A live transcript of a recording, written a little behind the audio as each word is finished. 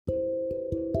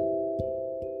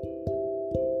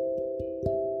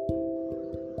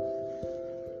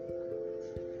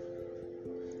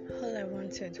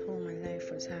wanted all my life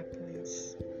was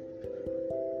happiness,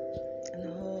 and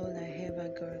all I ever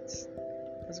got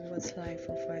was what life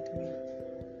offered me.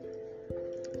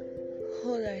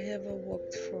 All I ever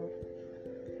worked for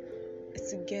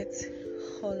is to get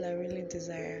all I really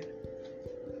desire,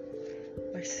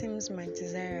 but it seems my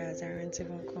desires aren't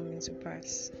even coming to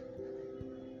pass.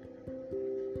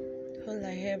 All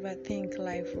I ever think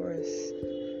life was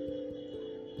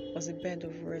a bed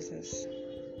of roses.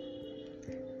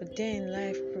 But then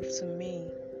life proved to me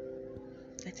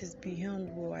that it's beyond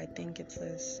what I think it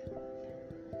is.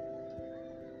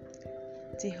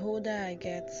 The older I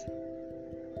get,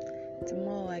 the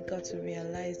more I got to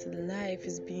realize that life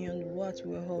is beyond what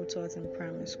we were all taught in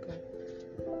primary school.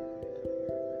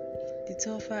 The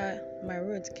tougher my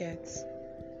road gets,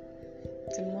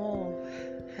 the more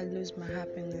I lose my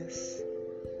happiness.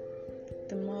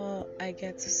 The more I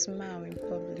get to smile in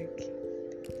public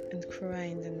and cry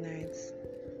in the night.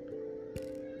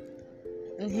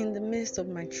 And in the midst of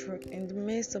my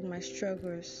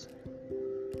struggles,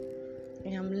 I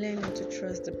am learning to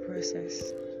trust the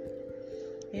process.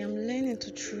 I am learning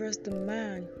to trust the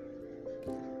man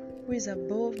who is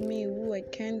above me, who I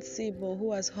can't see, but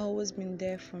who has always been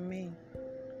there for me.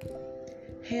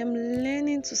 I am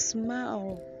learning to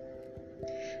smile.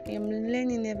 I am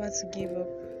learning never to give up.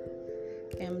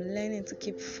 I am learning to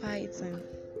keep fighting.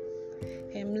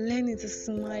 I am learning to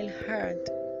smile hard.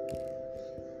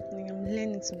 I am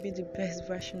learning to be the best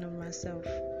version of myself,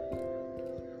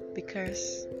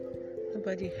 because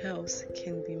nobody else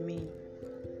can be me.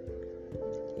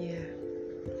 Yeah,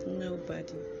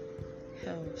 nobody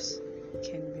else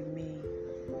can be me.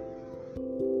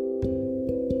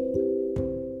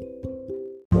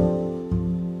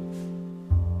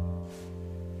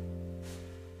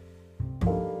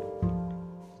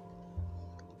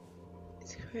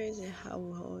 It's crazy how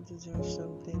we all deserve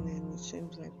something and it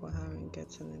seems like we haven't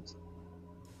gotten it.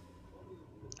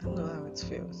 I know how it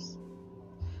feels.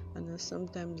 I know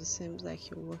sometimes it seems like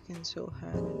you're working so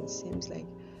hard and it seems like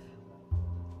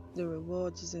the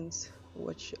reward isn't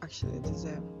what you actually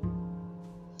deserve.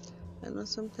 I know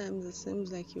sometimes it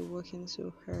seems like you're working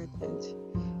so hard and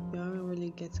you aren't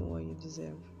really getting what you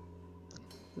deserve.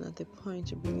 And at the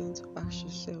point you begin to ask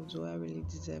yourself, do I really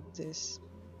deserve this?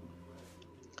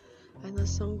 I know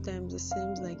sometimes it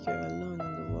seems like you're alone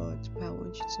in the world, but I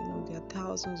want you to know there are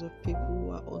thousands of people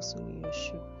who are also in your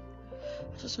shoe.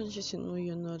 I just want you to know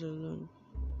you're not alone.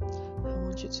 I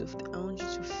want you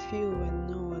to feel and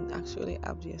know and actually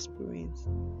have the experience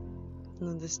and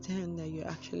understand that you're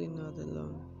actually not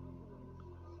alone.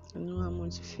 I know how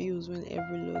much it feels when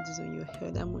every load is on your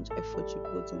head, how much effort you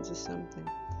put into something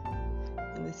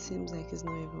and it seems like it's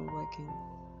not even working.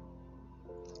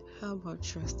 How about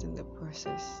trusting the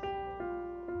process?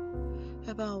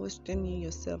 How about always telling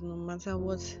yourself, no matter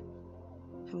what,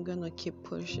 I'm gonna keep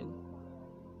pushing?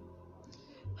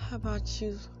 How about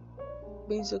you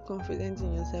being so confident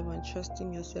in yourself and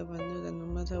trusting yourself and know that no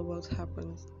matter what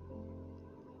happens,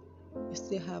 you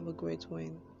still have a great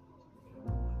win?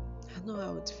 I know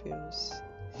how it feels.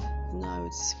 I know how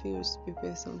it feels to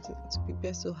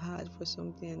prepare so hard for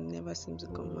something and never seem to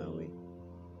come my way.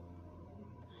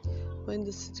 But in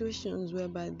the situations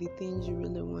whereby the things you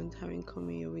really want aren't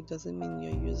coming your way, doesn't mean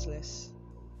you're useless.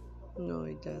 No,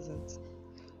 it doesn't.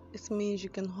 It means you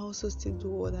can also still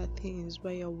do other things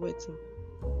while you're waiting.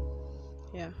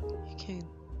 Yeah, you can.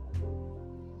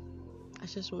 I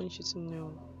just want you to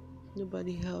know,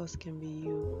 nobody else can be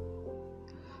you.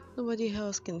 Nobody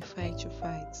else can fight your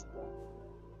fight.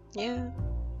 Yeah,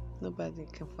 nobody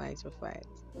can fight your fight.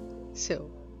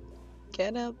 So,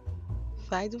 get up,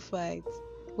 fight the fight,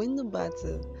 win the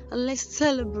battle, and let's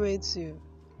celebrate you.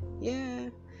 Yeah,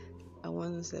 I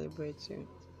want to celebrate you.